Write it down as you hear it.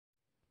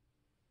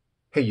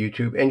Hey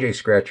YouTube, NJ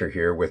Scratcher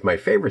here with my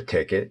favorite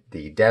ticket,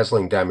 the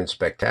Dazzling Diamond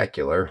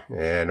Spectacular.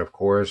 And of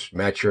course,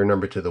 match your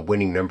number to the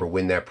winning number,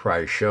 win that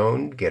prize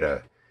shown, get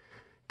a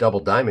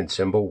double diamond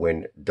symbol,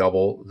 win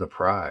double the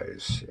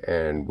prize.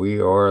 And we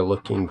are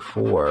looking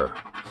for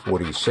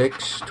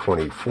 46,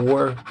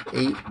 24,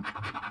 8,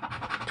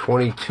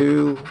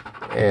 22,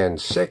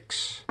 and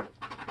 6.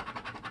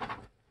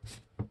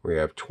 We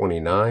have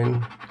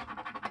 29,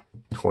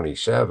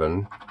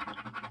 27,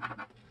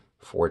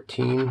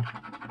 14,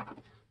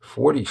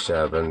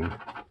 47,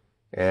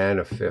 and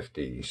a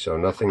 50. So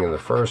nothing in the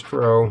first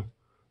row.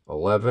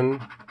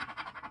 11,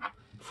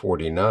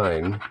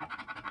 49,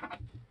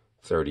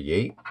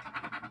 38,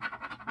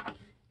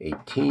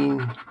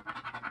 18,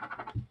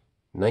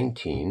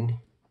 19,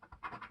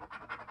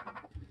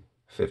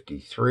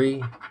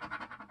 53,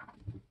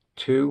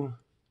 2,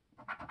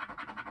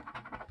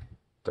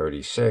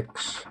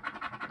 36,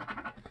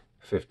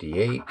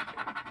 58,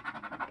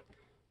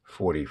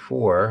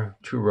 44,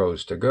 2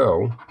 rows to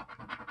go.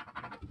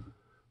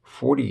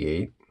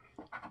 48,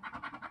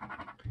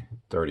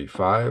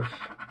 35,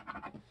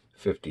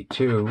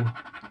 52,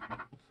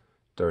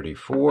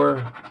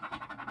 34,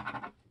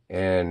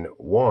 and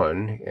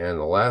 1, and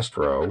the last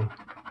row,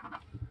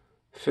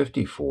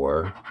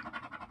 54,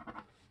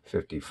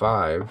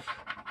 55,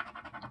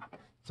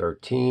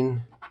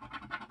 13,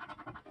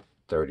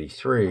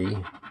 33,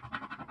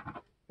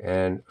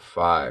 and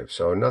 5.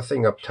 So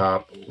nothing up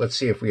top. Let's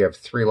see if we have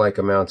 3 like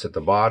amounts at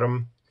the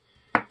bottom.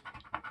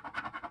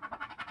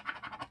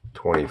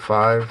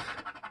 25,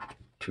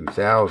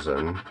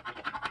 2000,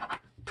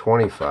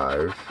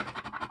 25,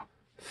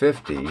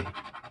 50,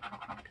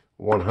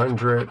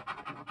 100,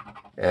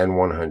 and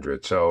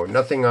 100. So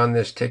nothing on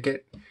this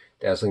ticket.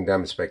 Dazzling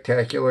Diamond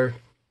Spectacular.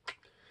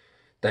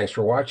 Thanks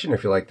for watching.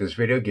 If you like this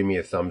video, give me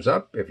a thumbs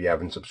up. If you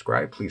haven't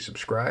subscribed, please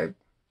subscribe.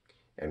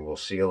 And we'll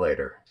see you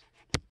later.